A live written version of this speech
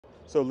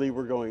So Lee,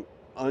 we're going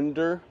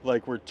under,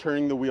 like we're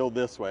turning the wheel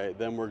this way,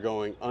 then we're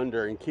going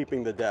under and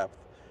keeping the depth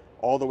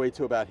all the way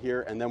to about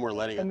here, and then we're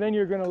letting it. And then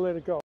you're going to let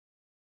it go.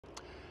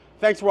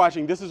 Thanks for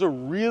watching. This is a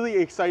really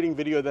exciting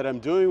video that I'm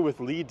doing with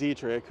Lee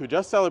Dietrich, who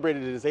just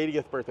celebrated his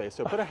 80th birthday.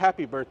 So put a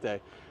happy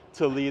birthday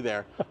to Lee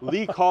there.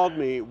 Lee called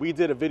me. We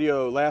did a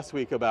video last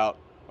week about,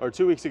 or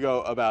 2 weeks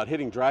ago, about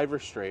hitting driver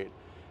straight.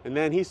 And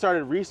then he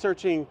started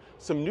researching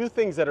some new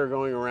things that are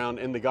going around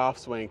in the golf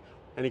swing.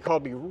 And he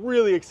called me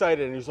really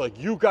excited, and he's like,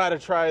 you gotta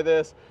try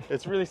this.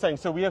 It's really exciting.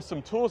 So we have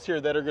some tools here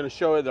that are gonna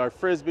show it, our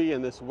Frisbee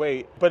and this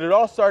weight. But it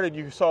all started,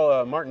 you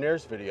saw a Martin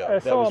Ayers video. I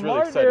saw a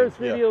Martin Ayers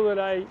video that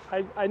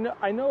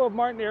I know of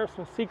Martin Ayers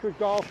from Secret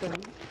Golf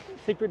and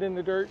Secret in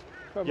the Dirt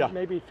from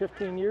maybe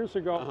 15 years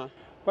ago.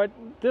 But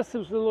this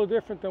is a little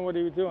different than what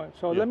he was doing.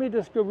 So let me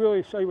just go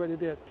really show you what he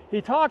did.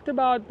 He talked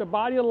about the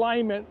body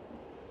alignment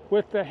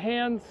with the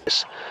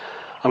hands.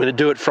 I'm gonna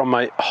do it from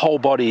my whole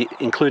body,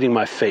 including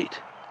my feet.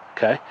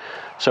 Okay,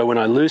 so when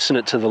I loosen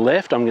it to the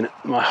left, I'm gonna,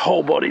 my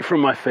whole body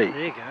from my feet.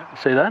 There you go.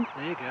 See that?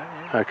 There you go,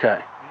 yeah.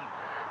 Okay.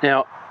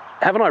 Now,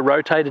 haven't I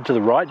rotated to the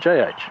right,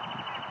 JH?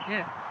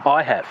 Yeah.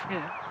 I have.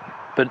 Yeah.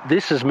 But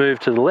this has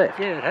moved to the left.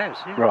 Yeah, it has.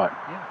 Yeah. Right.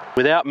 Yeah.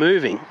 Without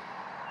moving.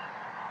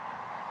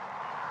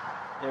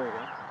 There we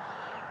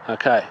go.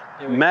 Okay.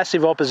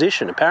 Massive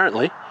opposition,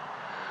 apparently.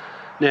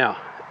 Now,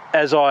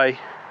 as I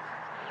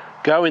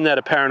go in that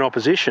apparent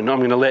opposition, I'm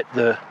gonna let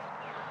the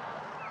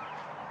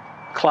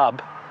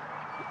club,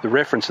 the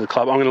reference of the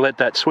club, I'm going to let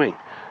that swing.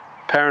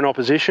 Apparent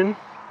opposition.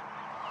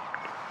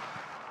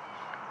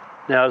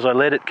 Now as I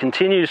let it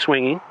continue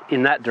swinging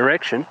in that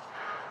direction,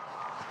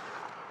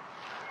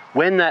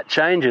 when that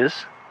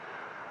changes,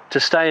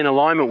 to stay in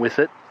alignment with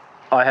it,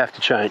 I have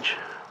to change.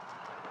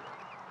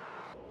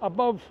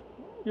 Above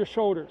your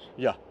shoulders.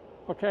 Yeah.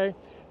 Okay?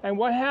 And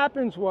what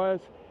happens was,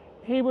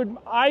 he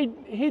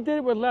did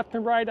it with left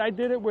and right, I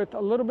did it with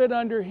a little bit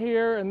under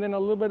here and then a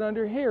little bit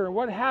under here. And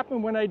what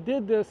happened when I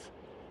did this,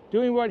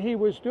 doing what he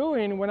was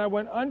doing, when I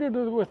went under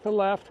with the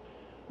left,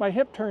 my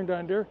hip turned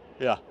under.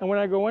 Yeah. And when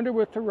I go under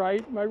with the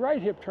right, my right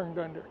hip turned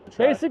under.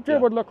 Basic drill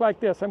would look like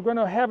this. I'm going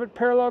to have it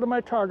parallel to my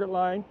target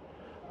line.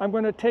 I'm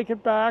going to take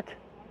it back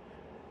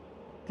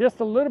just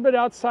a little bit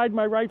outside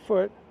my right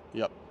foot.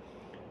 Yep.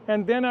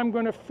 And then I'm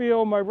going to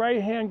feel my right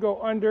hand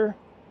go under,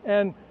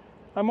 and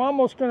I'm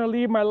almost going to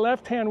leave my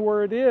left hand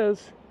where it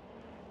is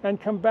and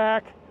come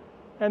back.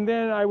 And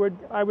then I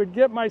would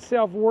get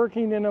myself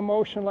working in a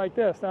motion like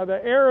this. Now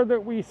the error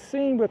that we've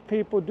seen with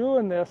people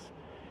doing this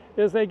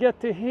is they get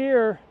to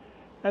here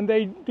and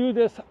they do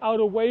this out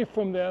away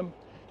from them.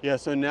 Yeah,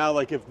 so now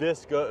like if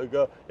this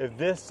if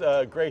this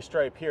gray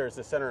stripe here is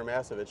the center of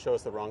mass, if it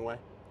shows the wrong way.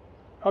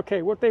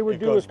 Okay, what they would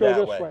do is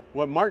go this way.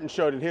 What Martin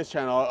showed in his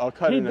channel, I'll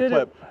cut in a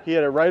clip. He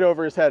had it right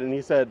over his head, and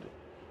he said,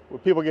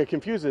 what people get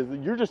confused is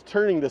you're just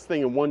turning this thing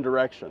in one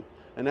direction.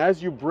 And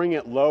as you bring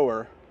it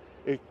lower,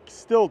 it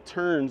still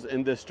turns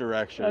in this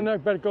direction.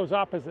 But it goes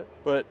opposite.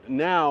 But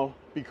now,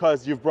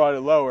 because you've brought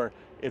it lower,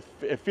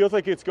 it feels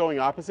like it's going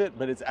opposite,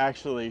 but it's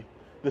actually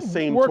the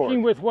same torque.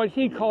 Working with what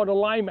he called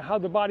alignment, how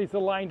the body's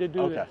aligned to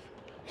do this.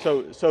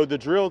 So the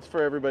drill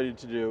for everybody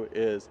to do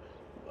is,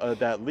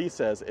 that Lee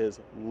says,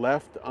 is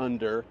left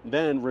under,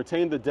 then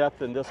retain the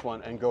depth in this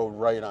one and go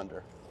right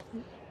under.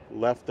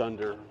 Left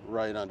under,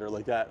 right under,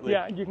 like that. Like,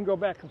 yeah, you can go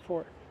back and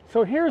forth.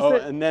 So here's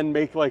and then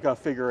make like a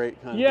figure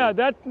eight kind of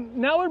thing.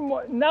 Now it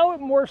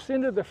morphs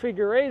into the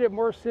figure eight. It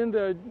morphs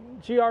into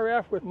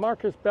GRF with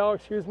Marcus Bell,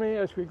 excuse me,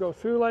 as we go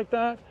through like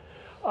that.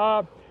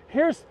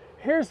 Here's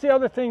the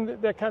other thing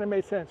that kind of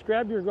made sense.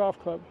 Grab your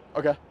golf club.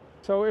 Okay.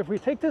 So if we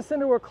take this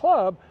into a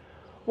club,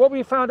 what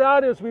we found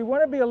out is we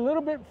want to be a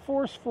little bit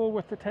forceful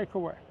with the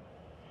takeaway.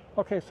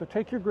 Okay, so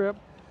take your grip.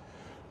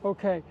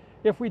 Okay,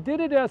 if we did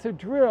it as a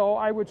drill,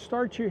 I would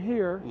start you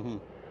here.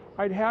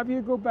 I'd have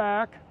you go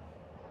back.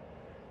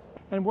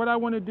 And what I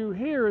want to do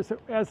here is that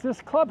as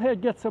this club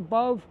head gets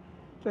above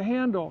the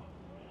handle,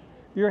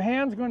 your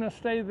hand's going to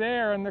stay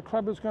there and the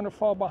club is going to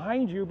fall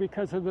behind you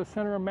because of the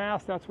center of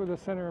mass. That's where the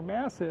center of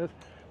mass is.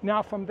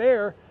 Now from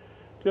there,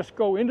 just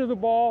go into the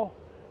ball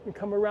and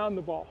come around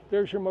the ball.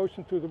 There's your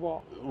motion through the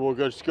ball. We'll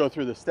just go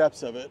through the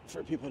steps of it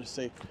for people to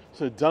see.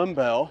 So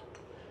dumbbell,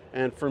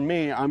 and for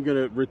me, I'm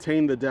going to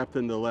retain the depth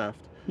in the left.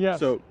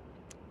 Yes. So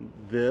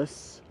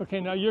this.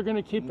 Okay, now you're going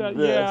to keep that.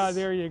 Yeah,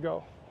 there you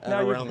go.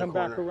 Now you can come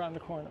back around the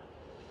corner.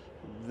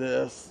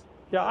 This.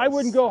 Yeah, I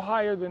wouldn't go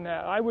higher than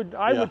that. I would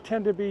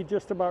tend to be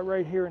just about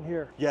right here and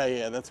here.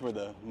 Yeah, that's where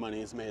the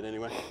money is made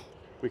anyway.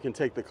 We can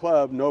take the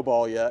club, no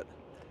ball yet,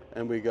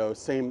 and we go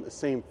same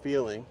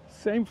feeling.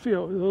 Same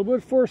feel, a little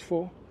bit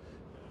forceful.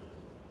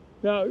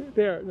 Now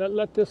there,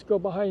 let this go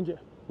behind you,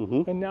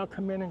 and now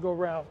come in and go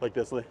round. Like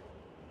this, Lee?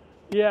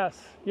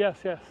 Yes.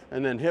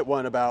 And then hit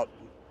one about,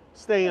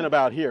 stay in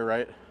about here,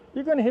 right?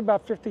 You're going to hit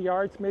about 50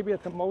 yards, maybe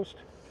at the most.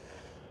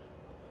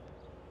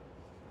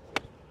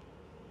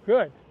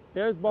 Good.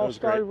 There's the ball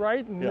started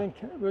right and then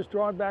it was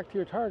drawn back to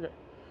your target.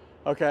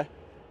 Okay.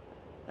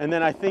 And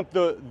then I think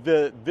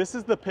this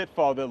is the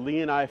pitfall that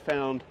Lee and I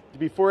found.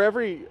 Before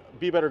every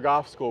Be Better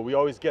Golf School, we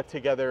always get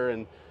together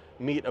and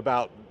meet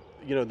about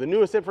you know, the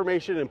newest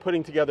information and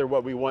putting together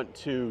what we want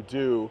to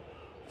do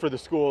for the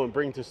school and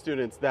bring to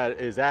students that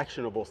is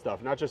actionable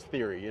stuff, not just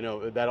theory, you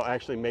know, that'll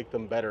actually make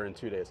them better in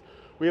 2 days.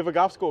 We have a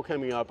golf school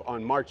coming up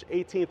on March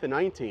 18th and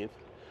 19th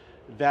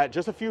that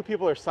just a few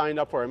people are signed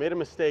up for. I made a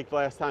mistake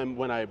last time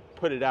when I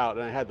put it out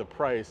and I had the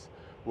price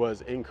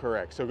was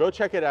incorrect. So go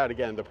check it out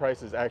again. The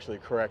price is actually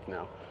correct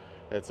now.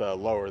 It's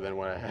lower than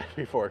what I had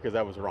before because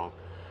that was wrong.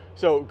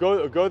 So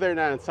go there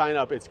now and sign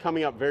up. It's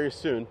coming up very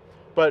soon.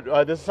 But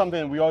this is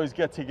something we always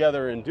get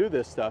together and do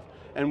this stuff.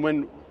 And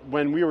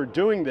when we were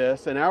doing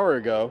this an hour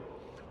ago,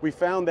 we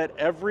found that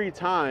every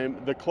time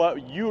the club,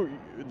 you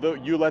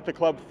let the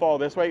club fall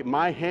this way,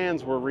 my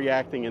hands were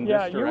reacting in this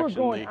direction. Yeah, you were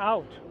going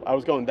out. I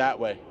was going that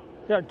way.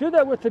 Yeah, do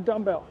that with the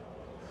dumbbell.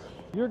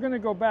 You're going to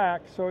go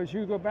back. So as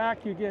you go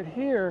back, you get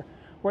here.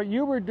 What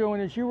you were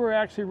doing is you were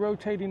actually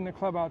rotating the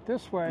club out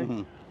this way.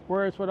 Mm-hmm.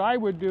 Whereas what I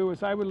would do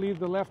is I would leave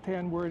the left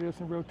hand where it is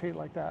and rotate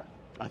like that.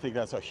 I think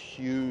that's a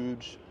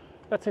huge...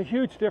 That's a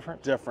huge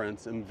difference.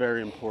 Difference and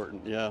very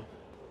important, yeah.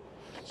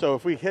 So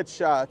if we hit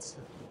shots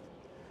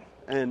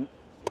and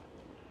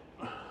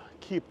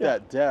keep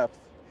that depth.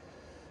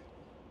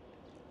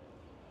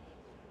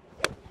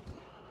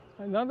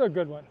 Another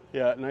good one.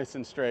 Yeah, nice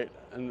and straight.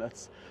 And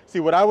that's,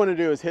 see, what I want to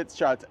do is hit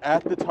shots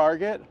at the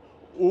target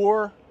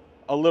or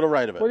a little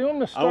right of it. Well, you want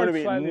to start I want to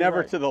be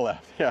never right. to the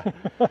left, yeah.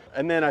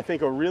 And then I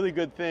think a really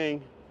good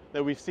thing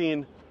that we've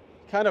seen,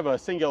 kind of a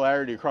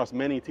singularity across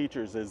many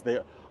teachers, is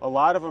a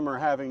lot of them are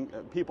having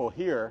people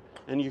here,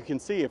 and you can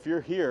see if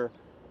you're here,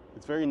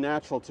 it's very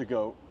natural to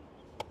go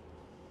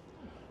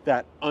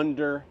that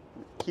under,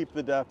 keep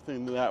the depth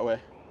in that way.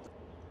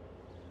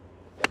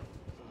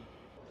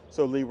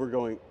 So Lee, we're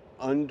going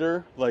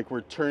under, like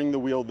we're turning the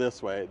wheel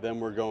this way, then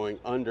we're going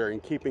under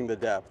and keeping the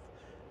depth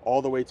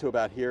all the way to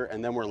about here,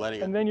 and then we're letting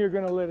it. And then you're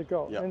going to let it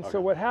go. Yep, and okay.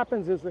 so what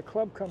happens is the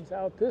club comes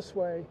out this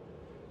way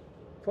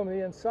from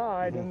the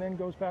inside, mm-hmm. and then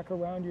goes back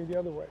around you the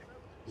other way.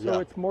 So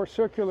it's more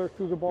circular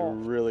through the ball.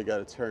 You really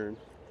got to turn.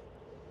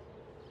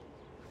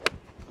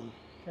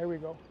 There we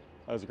go.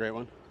 That was a great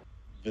one.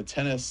 The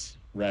tennis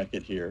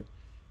racket here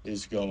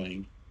is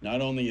going,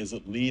 not only is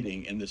it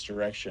leading in this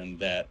direction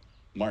that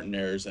Martin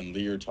Ayers and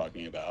Lee are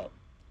talking about,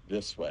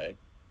 this way,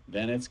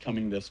 then it's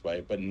coming this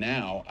way, but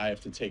now I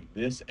have to take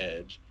this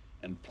edge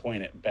and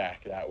point it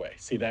back that way.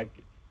 See,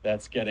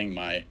 that's getting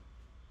my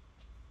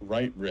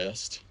right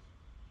wrist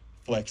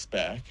flex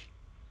back.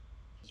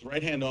 It's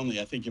right hand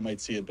only, I think you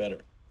might see it better.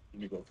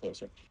 Let me go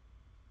closer.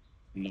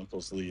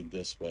 Knuckles lead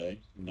this way,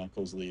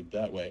 knuckles lead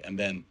that way, and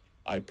then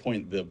I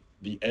point the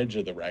edge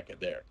of the racket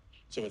there.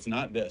 So it's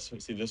not this.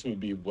 See, this would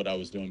be what I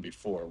was doing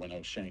before when I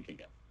was shanking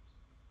it.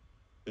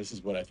 This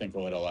is what I think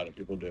what a lot of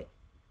people do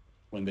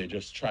when they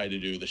just try to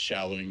do the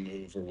shallowing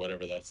move or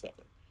whatever that stuff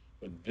is.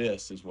 But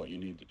this is what you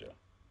need to do.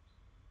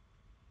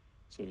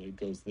 So it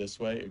goes this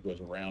way, it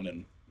goes around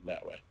and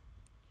that way.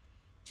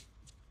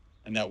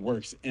 And that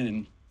works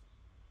in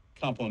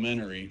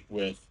complementary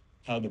with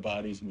how the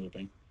body's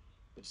moving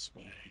this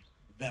way,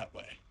 that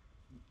way.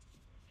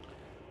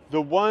 The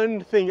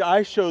one thing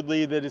I showed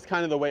Lee that is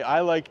kind of the way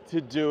I like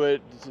to do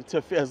it,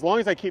 as long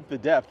as I keep the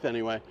depth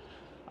anyway,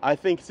 I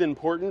think it's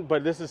important,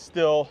 but this is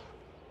still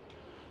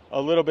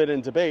a little bit in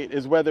debate,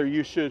 is whether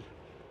you should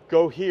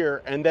go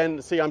here and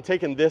then, see, I'm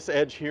taking this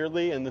edge here,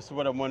 Lee, and this is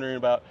what I'm wondering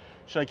about.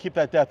 Should I keep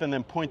that depth and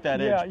then point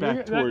that edge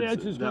back towards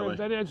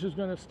that edge is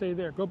going to stay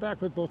there. Go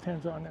back with both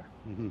hands on there.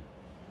 Mm-hmm.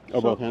 Oh,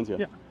 so, both hands, yeah.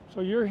 Yeah.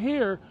 So you're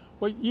here.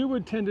 What you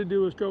would tend to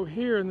do is go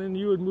here, and then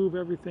you would move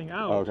everything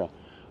out. Oh, okay.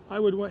 I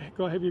would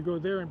have you go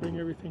there and bring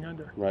everything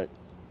under. Right.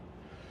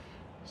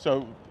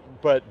 So,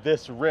 but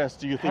this wrist,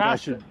 do you think I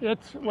should?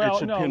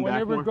 No.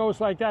 Whenever it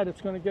goes like that,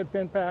 it's going to get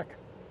bent back.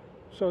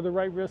 So the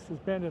right wrist is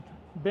bent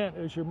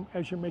as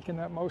you're making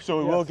that motion.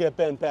 So it will get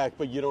bent back,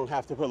 but you don't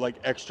have to put like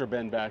extra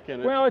bend back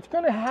in it. Well, it's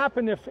going to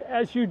happen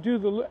as you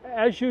do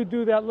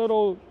that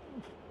little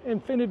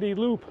infinity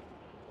loop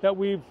that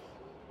we've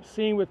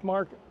seen with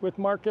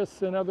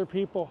Marcus and other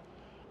people.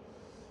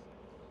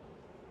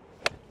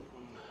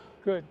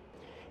 Good.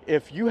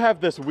 If you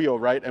have this wheel,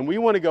 right, and we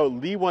want to go,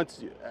 Lee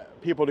wants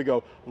people to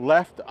go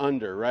left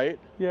under, right?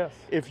 Yes.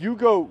 If you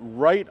go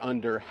right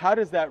under, how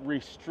does that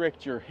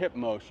restrict your hip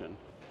motion?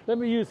 Let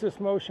me use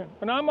this motion.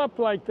 When I'm up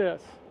like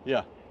this,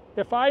 yeah.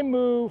 If I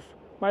move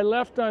my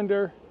left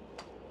under,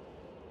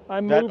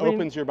 I'm moving. That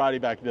opens your body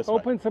back this way.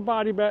 Opens the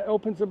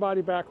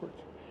body backwards.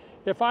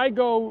 If I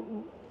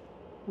go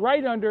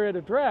right under at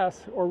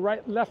address or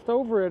left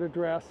over at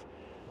address,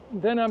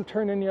 then I'm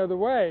turning the other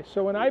way.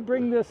 So when I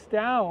bring this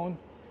down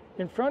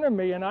in front of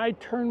me and I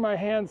turn my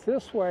hands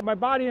this way, my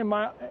body and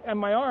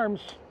my arms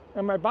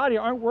and my body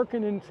aren't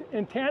working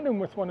in tandem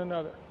with one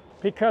another,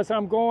 because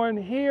I'm going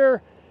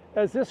here.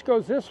 As this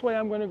goes this way,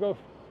 I'm going to go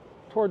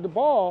toward the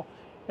ball.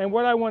 And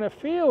what I want to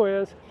feel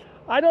is,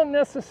 I don't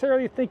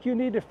necessarily think you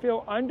need to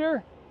feel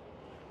under,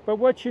 but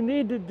what you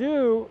need to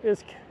do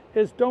is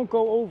don't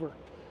go over.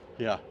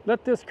 Yeah.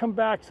 Let this come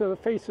back so the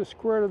face is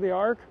square to the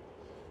arc,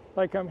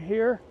 like I'm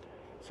here.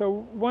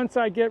 So once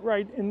I get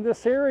right in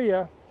this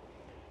area,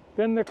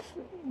 then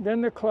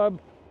the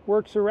club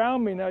works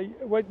around me. Now,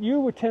 what you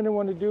would tend to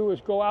want to do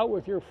is go out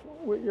with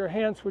your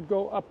hands would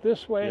go up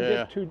this way and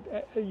get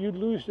to, you'd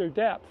lose their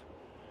depth.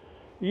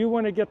 You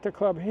want to get the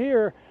club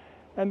here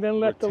and then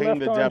let Retain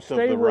the the left arm depth of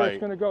stay the where right. it's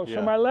going to go. Yeah,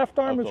 So my left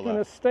arm of is the going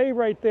to left. stay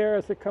right there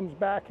as it comes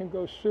back and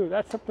goes through.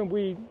 That's something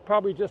we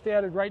probably just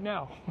added right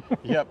now.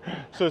 Yep.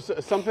 So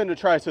something to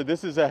try. So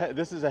this is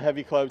a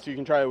heavy club. So you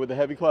can try it with a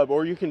heavy club,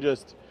 or you can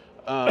just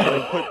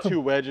like put two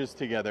wedges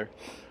together.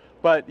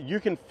 But you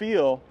can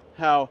feel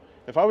how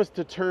if I was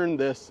to turn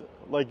this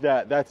like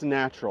that, that's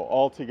natural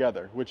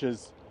altogether, which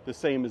is the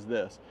same as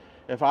this.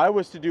 If I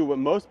was to do what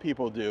most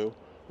people do,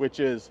 which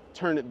is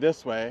turn it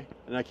this way,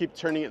 and I keep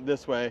turning it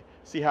this way,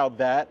 see how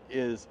that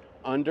is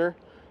under?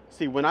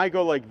 See, when I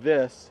go like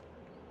this,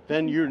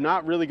 then you're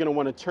not really going to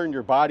want to turn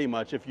your body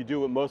much if you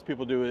do what most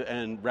people do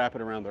and wrap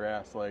it around their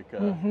ass, like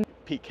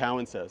Pete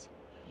Cowan says.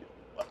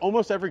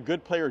 Almost every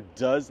good player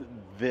does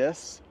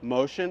this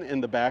motion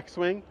in the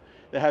backswing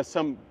that has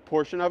some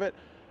portion of it.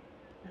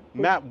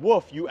 Matt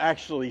Wolff, you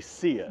actually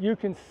see it. You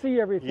can see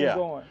everything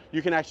going.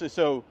 You can actually,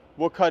 so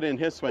we'll cut in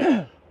his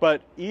swing.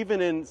 But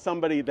even in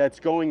somebody that's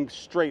going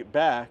straight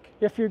back,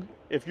 if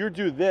you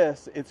do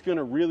this, it's going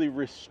to really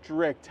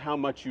restrict how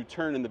much you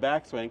turn in the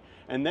backswing.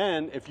 And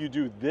then if you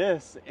do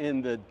this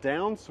in the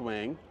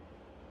downswing,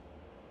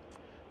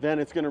 then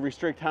it's going to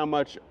restrict how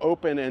much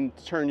open and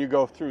turn you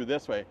go through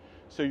this way.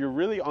 So you're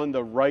really on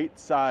the right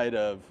side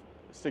of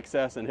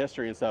success and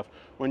history and stuff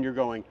when you're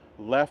going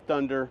left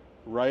under,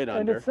 right under.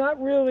 And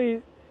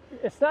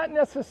it's not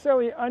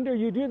necessarily under.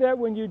 You do that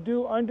when you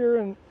do under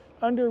and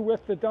under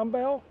with the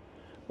dumbbell,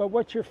 but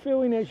what you're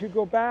feeling as you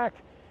go back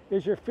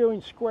is you're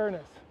feeling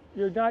squareness.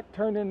 You're not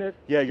turning it.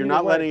 Yeah, you're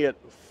not letting it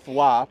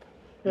flop.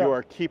 Yeah. You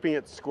are keeping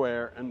it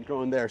square and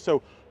going there.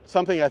 So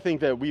something I think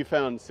that we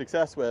found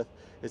success with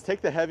is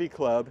take the heavy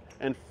club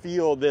and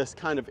feel this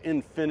kind of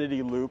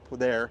infinity loop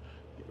there,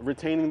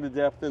 retaining the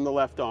depth in the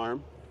left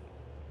arm.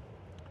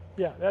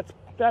 Yeah,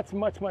 that's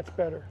much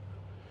better.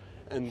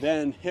 And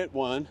then hit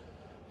one.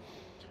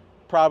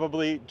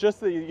 Probably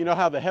just you know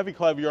how the heavy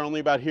club you're only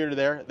about here to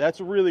there. That's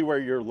really where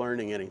you're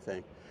learning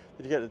anything.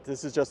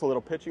 This is just a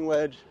little pitching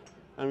wedge.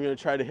 I'm going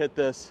to try to hit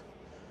this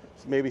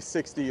maybe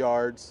 60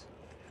 yards.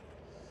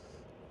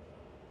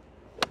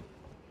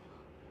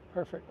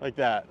 Perfect. Like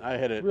that. I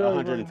hit it really,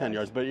 110 really nice.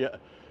 yards, but yeah,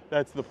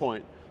 that's the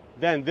point.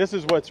 Then this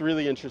is what's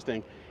really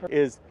interesting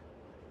is,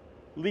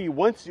 Lee,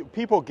 once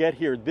people get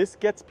here, this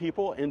gets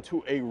people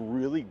into a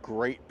really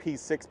great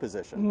P6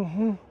 position.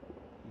 Mm-hmm.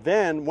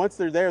 Then once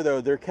they're there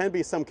though, there can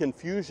be some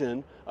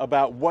confusion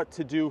about what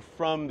to do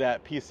from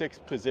that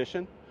P6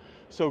 position.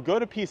 So go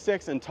to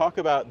P6 and talk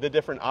about the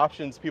different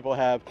options people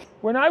have.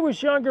 When I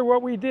was younger,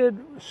 what we did,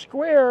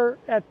 square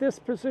at this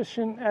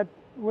position,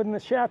 when the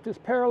shaft is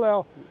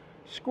parallel,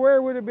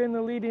 square would have been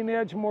the leading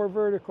edge, more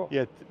vertical.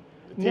 Yeah,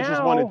 teachers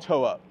wanted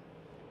toe up.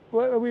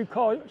 What we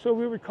call it, so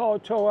we would call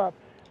it toe up.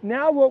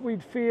 Now what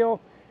we'd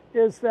feel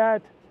is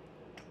that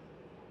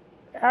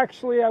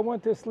actually I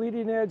want this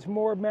leading edge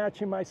more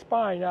matching my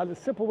spine. Now the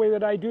simple way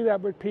that I do that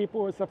with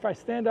people is if I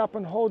stand up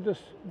and hold this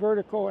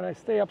vertical and I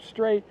stay up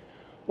straight,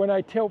 when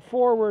I tilt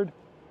forward,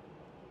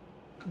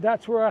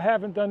 that's where I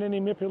haven't done any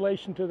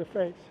manipulation to the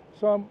face.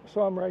 So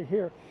I'm right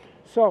here.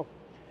 So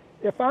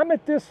if I'm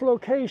at this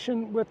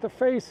location with the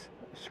face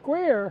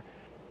square,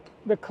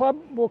 the club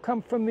will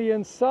come from the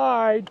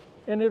inside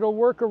and it'll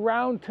work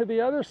around to the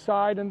other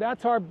side, and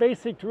that's our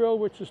basic drill,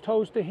 which is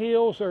toes to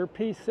heels or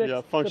P6.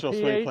 Yeah, functional to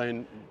P8. swing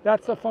plane.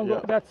 That's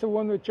that's the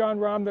one with John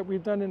Rahm that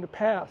we've done in the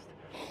past.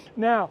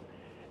 Now,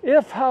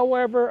 if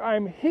however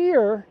I'm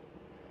here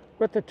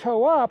with the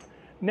toe up,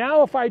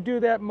 now if I do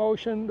that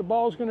motion, the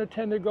ball's going to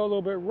tend to go a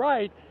little bit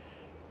right.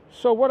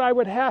 So what I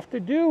would have to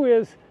do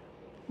is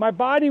my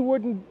body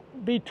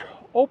wouldn't be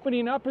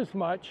opening up as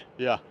much.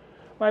 Yeah.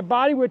 My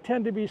body would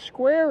tend to be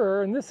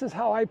squarer, and this is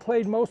how I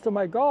played most of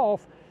my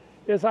golf,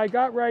 is I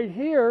got right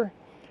here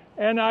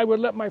and I would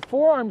let my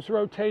forearms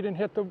rotate and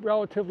hit the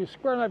relatively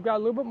square, and I've got a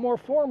little bit more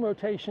forearm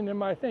rotation in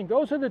my thing.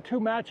 Those are the two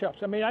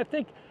matchups. I mean, I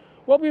think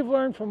what we've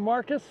learned from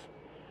Marcus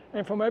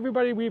and from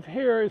everybody we've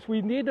here is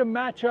we need to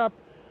match up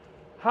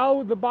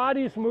how the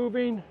body's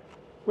moving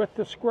with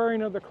the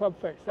squaring of the club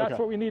face. That's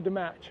what we need to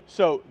match.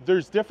 So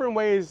there's different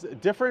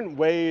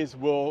ways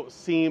will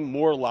seem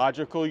more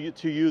logical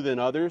to you than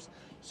others.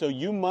 So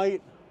you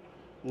might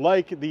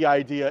like the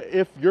idea,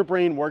 if your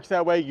brain works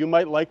that way, you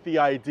might like the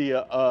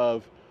idea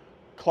of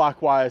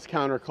clockwise,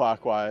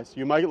 counterclockwise.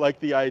 You might like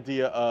the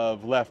idea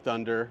of left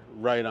under,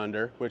 right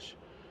under, which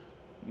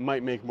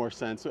might make more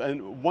sense.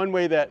 And one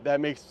way that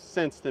makes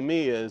sense to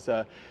me is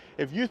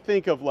if you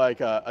think of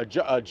like a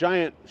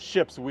giant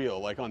ship's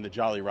wheel, like on the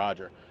Jolly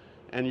Roger,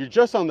 and you're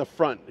just on the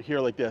front here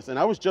like this, and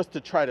I was just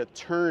to try to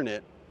turn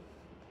it,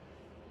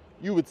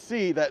 you would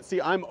see that,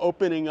 I'm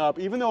opening up,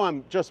 even though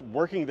I'm just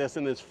working this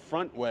in this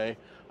front way,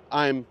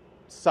 I'm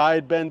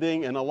side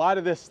bending, and a lot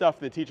of this stuff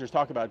the teachers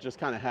talk about just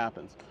kind of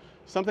happens.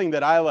 Something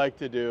that I like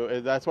to do,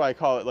 is that's why I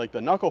call it like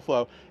the knuckle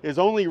flow, is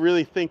only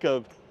really think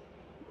of,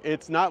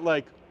 it's not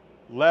like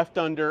left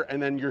under,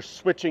 and then you're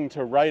switching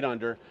to right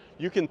under.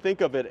 You can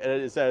think of it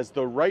as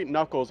the right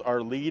knuckles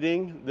are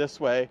leading this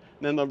way,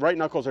 and then the right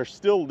knuckles are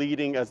still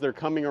leading as they're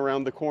coming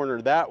around the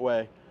corner that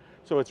way.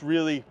 So it's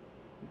really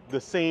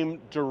the same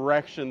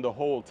direction the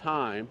whole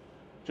time,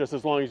 just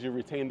as long as you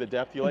retain the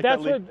depth. You like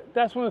that's that?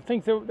 That's one of the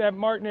things that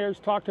Martin Ayers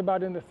talked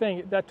about in the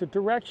thing, that the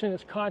direction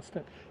is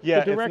constant.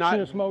 Yeah, the direction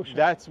is motion.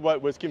 That's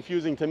what was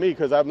confusing to me,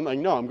 because I'm like,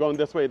 no, I'm going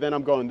this way, then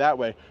I'm going that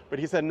way. But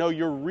he said, no,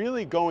 you're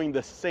really going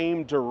the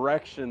same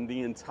direction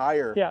the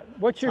entire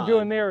what you're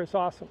doing there is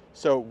awesome.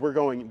 So we're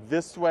going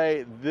this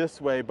way,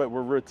 but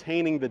we're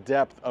retaining the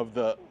depth of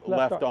the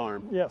left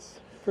arm. Yes,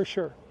 for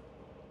sure.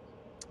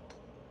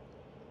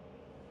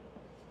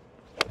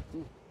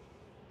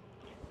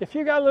 If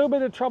you got a little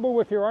bit of trouble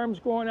with your arms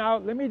going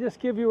out, let me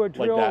just give you a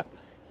drill. Like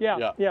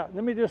that? Yeah.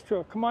 Let me just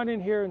drill. Come on in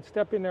here and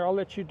step in there. I'll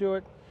let you do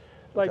it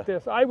like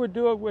this. I would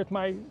do it with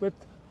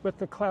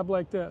the club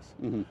like this.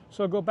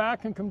 So go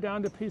back and come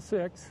down to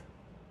P6.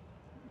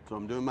 So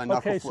I'm doing my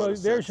knuckle flow. Okay,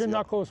 so there's your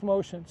knuckles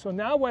motion. So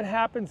now what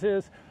happens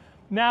is,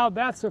 now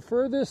that's the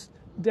furthest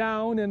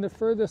down and the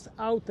furthest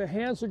out the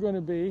hands are going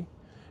to be.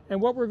 And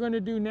what we're going to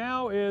do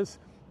now is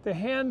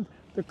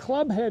the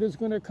club head is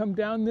going to come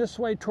down this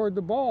way toward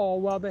the ball,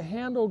 while the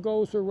handle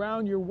goes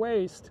around your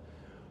waist,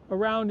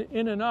 around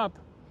in and up,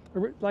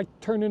 like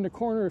turn in the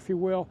corner, if you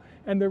will.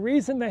 And the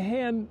reason the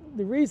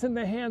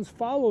hands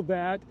follow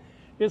that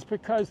is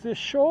because this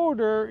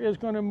shoulder is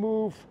going to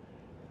move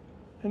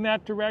in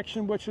that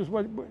direction, which is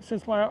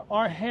since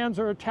our hands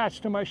are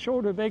attached to my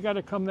shoulder, they got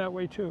to come that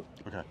way too.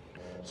 Okay.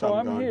 So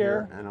I'm going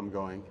here and I'm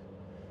going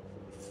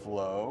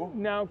flow.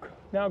 Now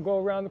go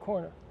around the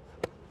corner.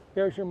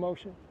 There's your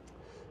motion.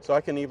 So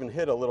I can even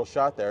hit a little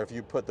shot there if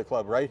you put the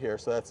club right here.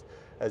 So that's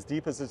as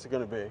deep as it's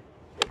going to be.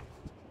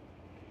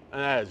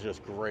 And that is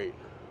just great.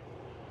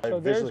 So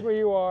there's where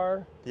you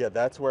are. Yeah,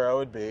 that's where I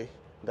would be.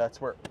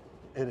 That's where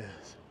it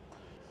is.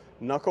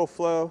 Knuckle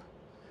flow,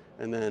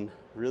 and then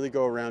really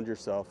go around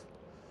yourself.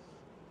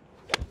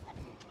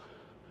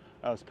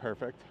 That was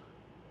perfect.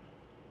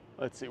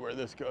 Let's see where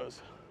this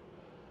goes.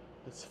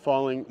 It's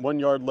falling 1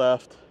 yard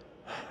left.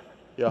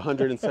 Yeah,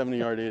 170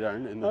 yard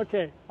 8-iron.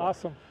 Okay,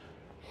 awesome.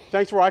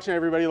 Thanks for watching,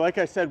 everybody. Like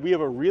I said, we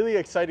have a really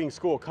exciting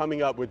school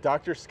coming up with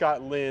Dr.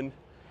 Scott Lynn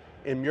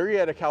in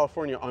Murrieta,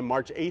 California on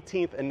March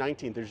 18th and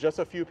 19th. There's just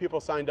a few people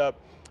signed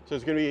up, so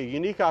it's going to be a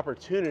unique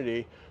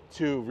opportunity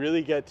to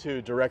really get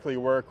to directly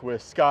work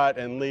with Scott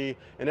and Lee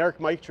and Eric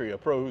Maitrey, a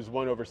pro who's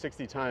won over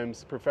 60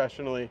 times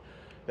professionally,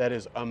 that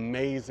is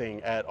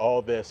amazing at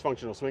all this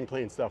functional swing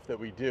plane stuff that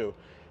we do.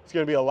 It's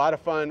going to be a lot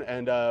of fun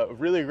and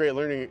really a great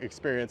learning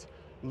experience.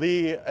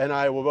 Lee and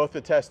I will both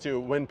attest to,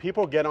 when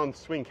people get on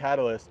Swing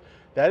Catalyst,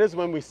 that is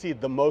when we see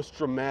the most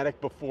dramatic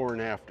before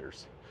and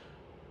afters.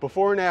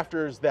 Before and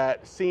afters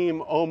that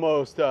seem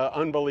almost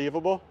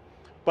unbelievable,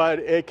 but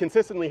it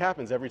consistently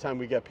happens every time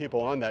we get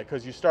people on that,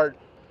 because you start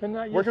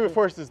working with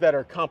forces that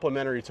are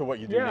complementary to what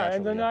you do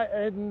naturally.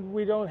 And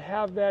we don't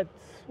have that.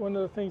 One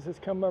of the things that's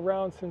come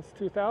around since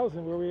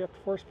 2000, where we have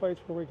force plates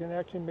where we can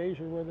actually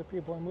measure where the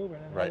people are moving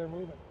and how they're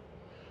moving.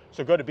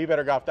 So go to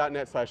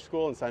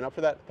BeBetterGolf.net/school and sign up for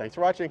that. Thanks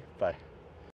for watching. Bye.